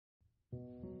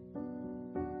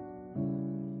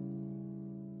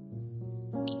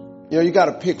You know, you got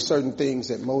to pick certain things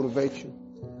that motivate you.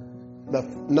 The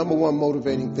number one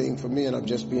motivating thing for me, and I'm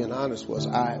just being honest, was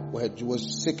I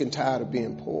was sick and tired of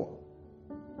being poor.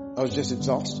 I was just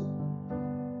exhausted.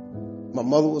 My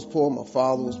mother was poor, my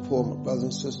father was poor, my brothers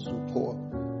and sisters were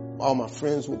poor. All my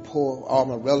friends were poor, all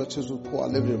my relatives were poor. I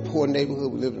lived in a poor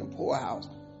neighborhood, we lived in a poor house.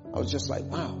 I was just like,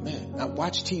 wow, man, I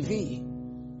watch TV.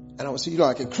 And I would see,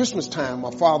 like at Christmas time,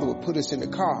 my father would put us in the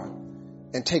car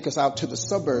and take us out to the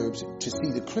suburbs to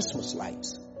see the Christmas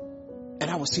lights.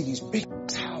 And I would see these big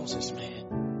houses,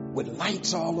 man, with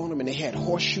lights all on them, and they had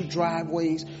horseshoe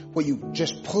driveways where you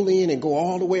just pull in and go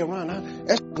all the way around.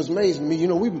 That was amazing to me. You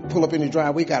know, we would pull up in the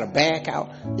driveway, got a back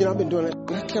out. You know, I've been doing that.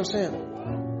 And I kept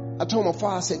saying, I told my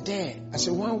father, I said, Dad, I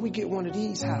said, why don't we get one of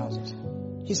these houses?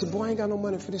 He said, boy, I ain't got no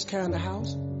money for this kind of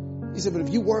house. He said, but if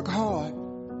you work hard,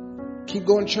 keep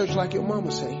going to church like your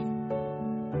mama say,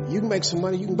 you can make some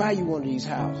money, you can buy you one of these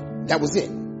houses. That was it.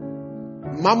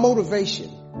 My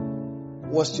motivation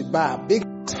was to buy a big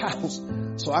house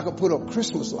so I could put up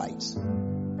Christmas lights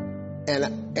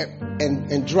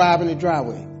and drive in the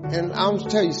driveway. And I'll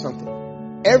tell you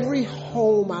something. Every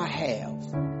home I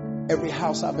have, every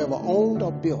house I've ever owned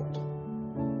or built,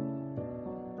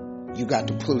 you got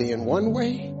to pull in one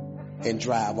way and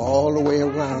drive all the way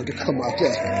around to come out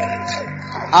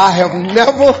there. I have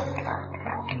never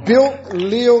built,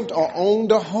 lived, or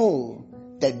owned a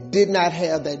home that did not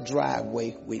have that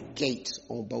driveway with gates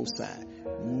on both sides.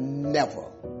 Never.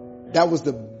 That was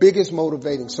the biggest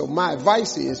motivating. So my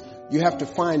advice is you have to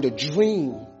find a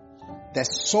dream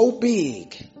that's so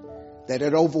big that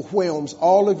it overwhelms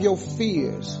all of your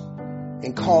fears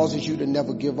and causes you to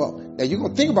never give up. Now you're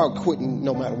going to think about quitting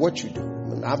no matter what you do. I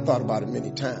mean, I've thought about it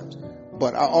many times.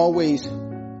 But I always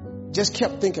just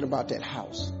kept thinking about that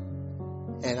house.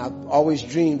 And I've always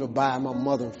dreamed of buying my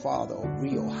mother and father a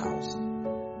real house.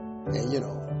 And, you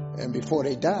know, and before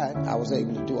they died, I was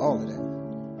able to do all of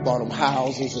that. Bought them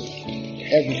houses and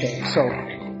everything. So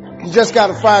you just got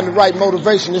to find the right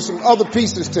motivation. There's some other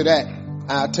pieces to that.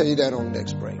 I'll tell you that on the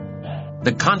next break.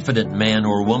 The confident man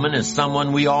or woman is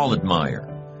someone we all admire.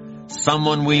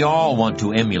 Someone we all want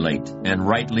to emulate, and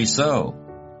rightly so.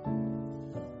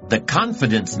 The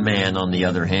confidence man, on the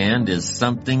other hand, is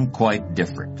something quite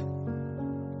different.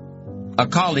 A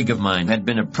colleague of mine had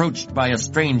been approached by a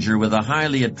stranger with a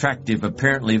highly attractive,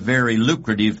 apparently very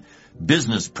lucrative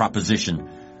business proposition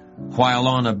while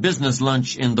on a business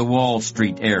lunch in the Wall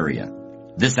Street area.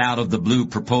 This out-of-the-blue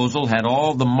proposal had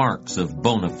all the marks of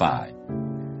bona fide.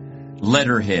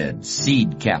 Letterhead,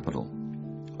 seed capital,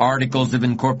 articles of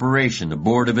incorporation, a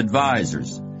board of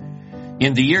advisors.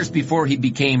 In the years before he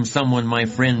became someone my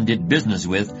friend did business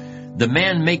with, the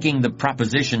man making the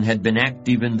proposition had been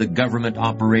active in the government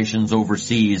operations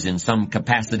overseas in some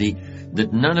capacity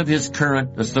that none of his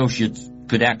current associates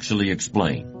could actually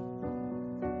explain.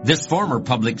 This former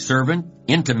public servant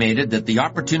intimated that the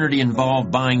opportunity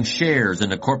involved buying shares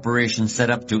in a corporation set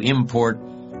up to import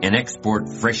and export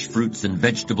fresh fruits and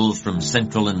vegetables from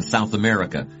Central and South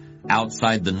America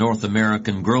outside the North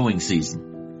American growing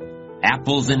season.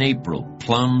 Apples in April,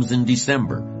 plums in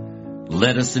December,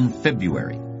 lettuce in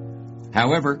February.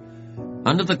 However,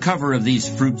 under the cover of these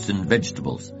fruits and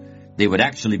vegetables, they would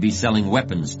actually be selling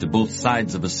weapons to both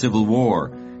sides of a civil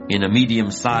war in a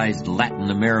medium-sized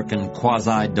Latin American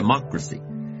quasi-democracy,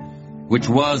 which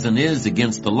was and is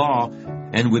against the law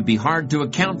and would be hard to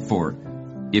account for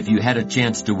if you had a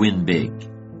chance to win big.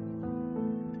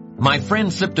 My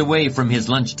friend slipped away from his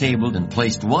lunch table and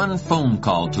placed one phone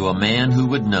call to a man who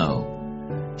would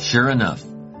know. Sure enough,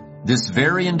 this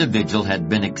very individual had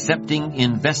been accepting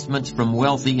investments from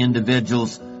wealthy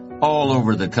individuals all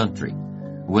over the country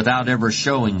without ever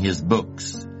showing his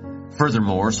books.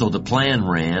 Furthermore, so the plan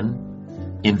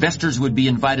ran, investors would be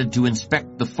invited to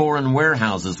inspect the foreign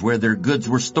warehouses where their goods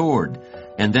were stored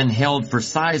and then held for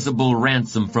sizable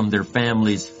ransom from their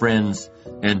families, friends,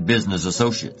 and business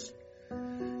associates.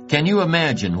 Can you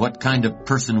imagine what kind of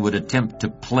person would attempt to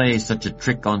play such a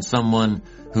trick on someone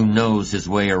who knows his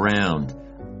way around?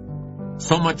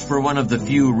 So much for one of the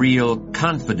few real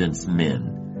confidence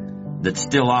men that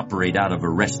still operate out of a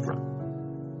restaurant.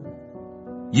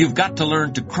 You've got to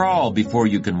learn to crawl before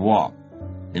you can walk,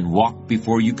 and walk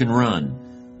before you can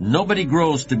run. Nobody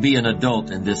grows to be an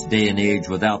adult in this day and age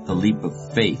without the leap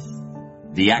of faith,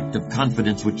 the act of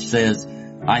confidence which says,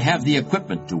 I have the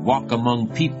equipment to walk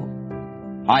among people.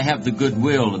 I have the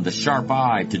goodwill and the sharp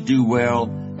eye to do well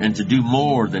and to do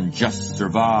more than just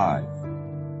survive.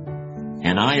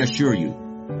 And I assure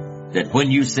you that when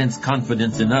you sense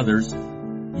confidence in others,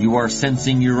 you are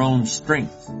sensing your own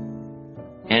strength.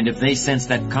 And if they sense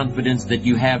that confidence that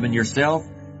you have in yourself,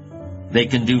 they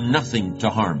can do nothing to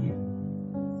harm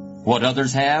you. What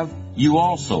others have, you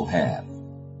also have.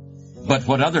 But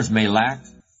what others may lack,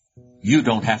 you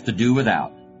don't have to do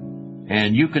without.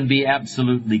 And you can be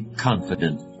absolutely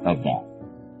confident of that.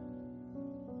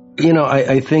 You know,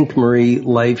 I think, Marie,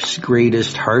 life's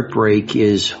greatest heartbreak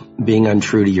is being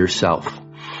untrue to yourself.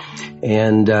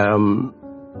 And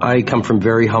I come from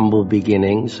very humble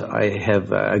beginnings. I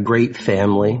have a great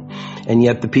family. And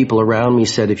yet the people around me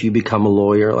said, if you become a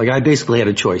lawyer, like I basically had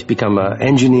a choice, become an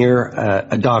engineer,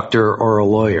 a doctor, or a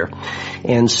lawyer.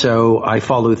 And so I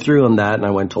followed through on that, and I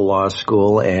went to law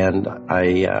school, and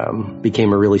I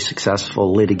became a really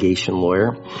successful litigation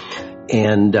lawyer.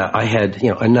 And I had,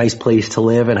 a nice place to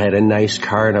live, and I had a nice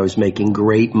car, and I was making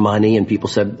great money, and people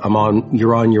said,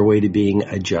 you're on your way to being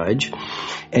a judge.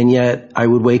 And yet I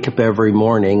would wake up every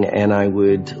morning and I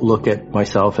would look at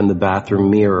myself in the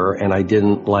bathroom mirror, and I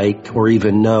didn't like or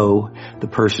even know the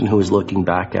person who was looking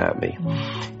back at me.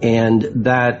 And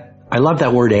I love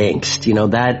that word angst.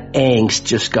 That angst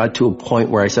just got to a point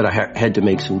where I said I had to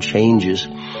make some changes.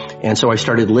 And so I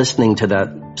started listening to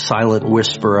that silent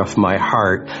whisper of my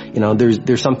heart.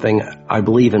 There's something I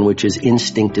believe in, which is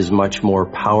instinct is much more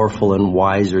powerful and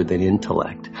wiser than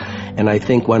intellect. And I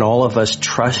think when all of us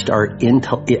trust our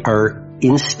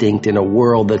instinct in a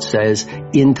world that says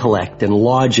intellect and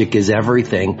logic is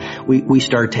everything, we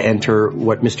start to enter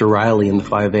what Mr. Riley in the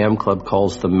 5 a.m. Club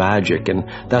calls the magic.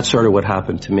 And that's sort of what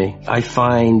happened to me. I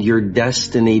find your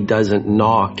destiny doesn't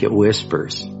knock, it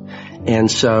whispers.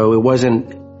 And so it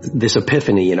wasn't this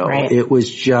epiphany, Right. It was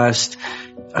just,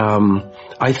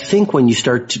 I think when you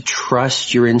start to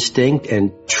trust your instinct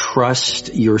and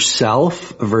trust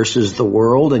yourself versus the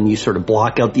world, and you sort of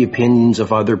block out the opinions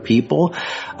of other people,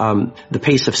 the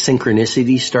pace of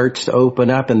synchronicity starts to open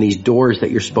up, and these doors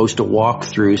that you're supposed to walk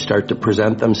through start to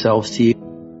present themselves to you.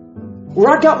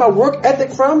 Where I got my work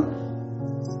ethic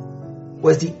from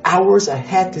was the hours I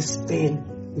had to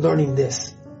spend learning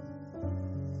this.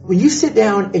 When you sit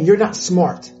down and you're not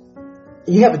smart,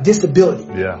 and you have a disability,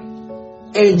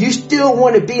 and you still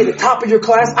want to be at the top of your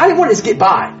class, I didn't want to just get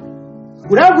by.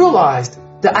 When I realized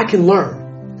that I can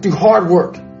learn through hard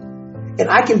work, and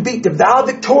I can beat the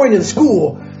valedictorian in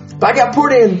school, but I got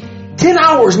put in 10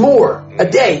 hours more a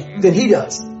day than he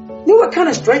does. You know what kind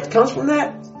of strength comes from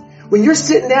that? When you're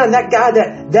sitting down, and that guy,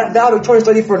 that valedictorian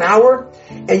studied for an hour,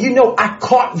 and I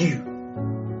caught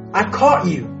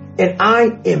you, and I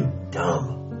am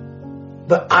dumb.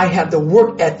 But I have the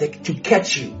work ethic to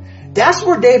catch you. That's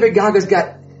where David Goggins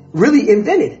got really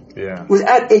invented. Yeah. Was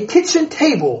at a kitchen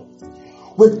table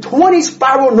with 20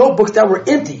 spiral notebooks that were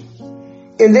empty.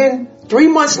 And then 3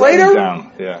 months later,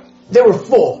 they were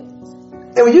full.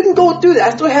 And when you can go through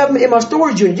that, I still have them in my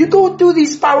storage unit. You go through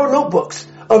these spiral notebooks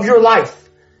of your life,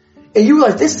 and you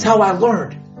realize, this is how I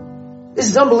learned. This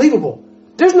is unbelievable.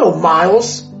 There's no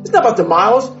miles. It's not about the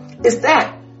miles. It's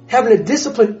that. Having a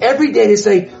discipline every day to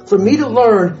say, for me to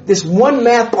learn this one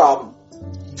math problem,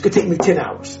 it's going to take me 10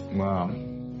 hours. Wow.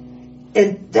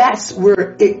 And that's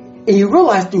where and you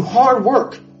realize through hard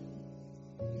work,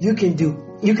 you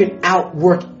can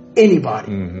outwork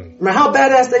anybody. Mm-hmm. No matter how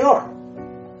badass they are.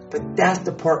 But that's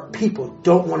the part people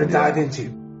don't want to dive into.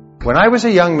 When I was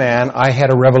a young man, I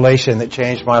had a revelation that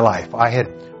changed my life. I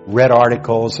had read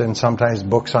articles and sometimes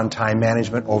books on time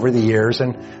management over the years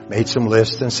and made some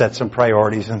lists and set some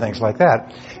priorities and things like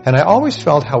that. And I always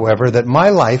felt, however, that my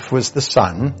life was the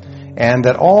sun and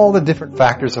that all the different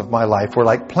factors of my life were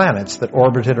like planets that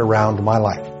orbited around my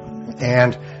life.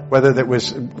 And whether that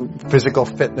was physical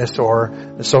fitness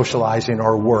or socializing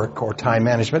or work or time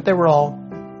management, they were all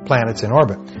planets in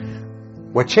orbit.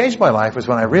 What changed my life was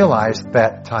when I realized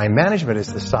that time management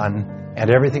is the sun and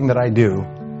everything that I do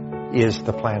is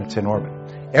the planets in orbit.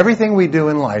 Everything we do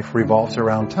in life revolves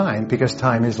around time because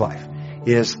time is life.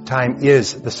 Time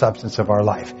is the substance of our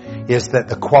life. Is that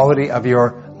the quality of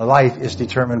your life is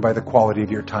determined by the quality of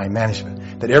your time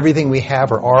management. That everything we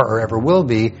have or are or ever will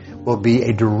be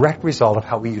a direct result of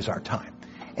how we use our time.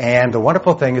 And the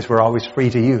wonderful thing is we're always free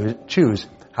to choose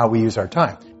how we use our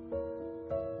time.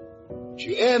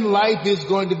 And life is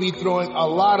going to be throwing a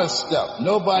lot of stuff.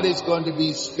 Nobody's going to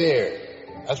be spared.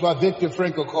 That's why Viktor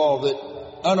Frankl called it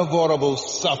unavoidable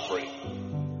suffering.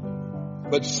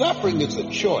 But suffering is a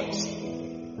choice.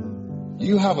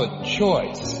 You have a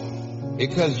choice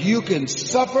because you can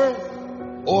suffer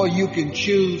or you can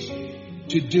choose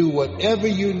to do whatever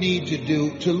you need to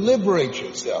do to liberate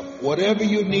yourself, whatever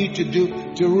you need to do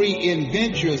to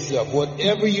reinvent yourself,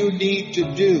 whatever you need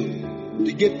to do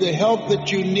to get the help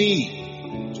that you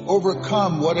need to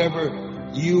overcome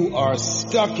whatever you are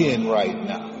stuck in right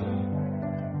now.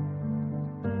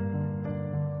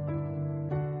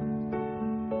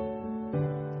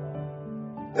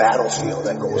 battlefield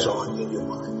that goes on in your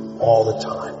mind all the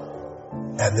time.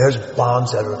 And there's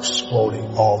bombs that are exploding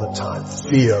all the time.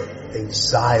 Fear,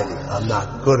 anxiety, I'm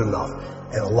not good enough.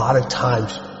 And a lot of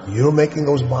times you're making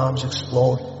those bombs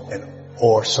explode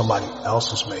or somebody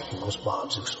else is making those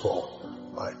bombs explode.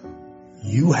 Right?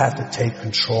 You have to take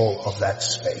control of that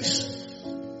space.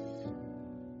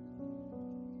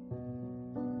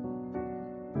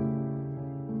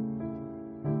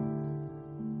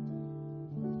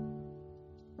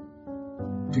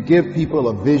 To give people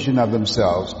a vision of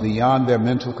themselves beyond their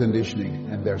mental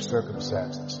conditioning and their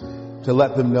circumstances. To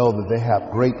let them know that they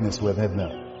have greatness within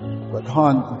them.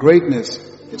 But greatness,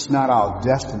 it's not our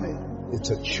destiny. It's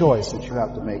a choice that you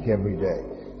have to make every day.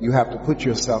 You have to put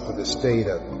yourself in a state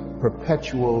of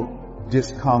perpetual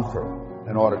discomfort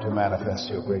in order to manifest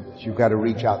your greatness. You've got to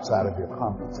reach outside of your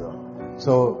comfort zone.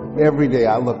 So every day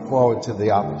I look forward to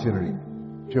the opportunity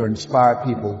to inspire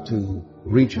people to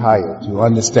reach higher, to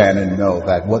understand and know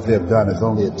that what they've done is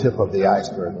only a tip of the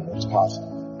iceberg of what's possible.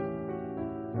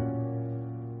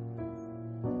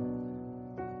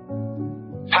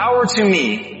 Power to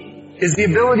me is the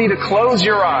ability to close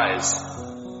your eyes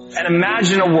and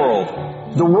imagine a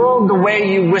world, the world the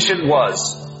way you wish it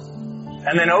was,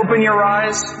 and then open your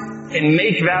eyes and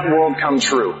make that world come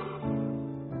true.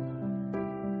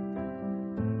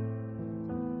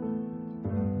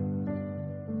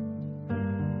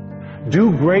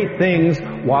 Do great things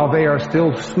while they are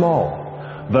still small.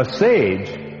 The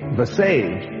sage,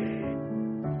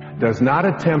 does not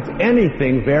attempt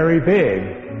anything very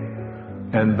big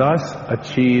and thus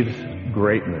achieves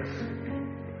greatness.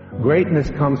 Greatness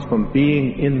comes from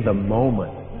being in the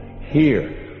moment,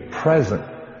 here, present,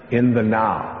 in the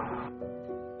now.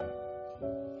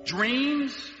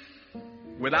 Dreams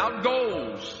without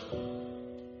goals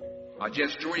are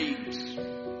just dreams,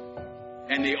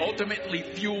 and they ultimately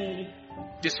fuel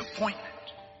disappointment.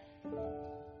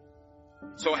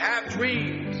 So have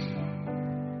dreams,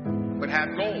 but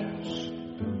have goals.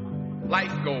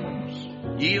 Life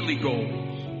goals, yearly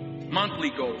goals, monthly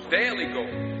goals, daily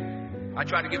goals. I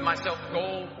try to give myself a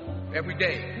goal every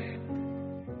day.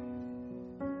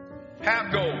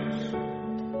 Have goals.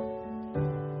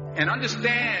 And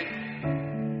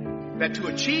understand that to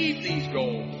achieve these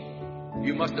goals,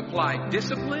 you must apply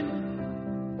discipline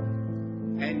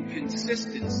and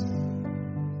consistency.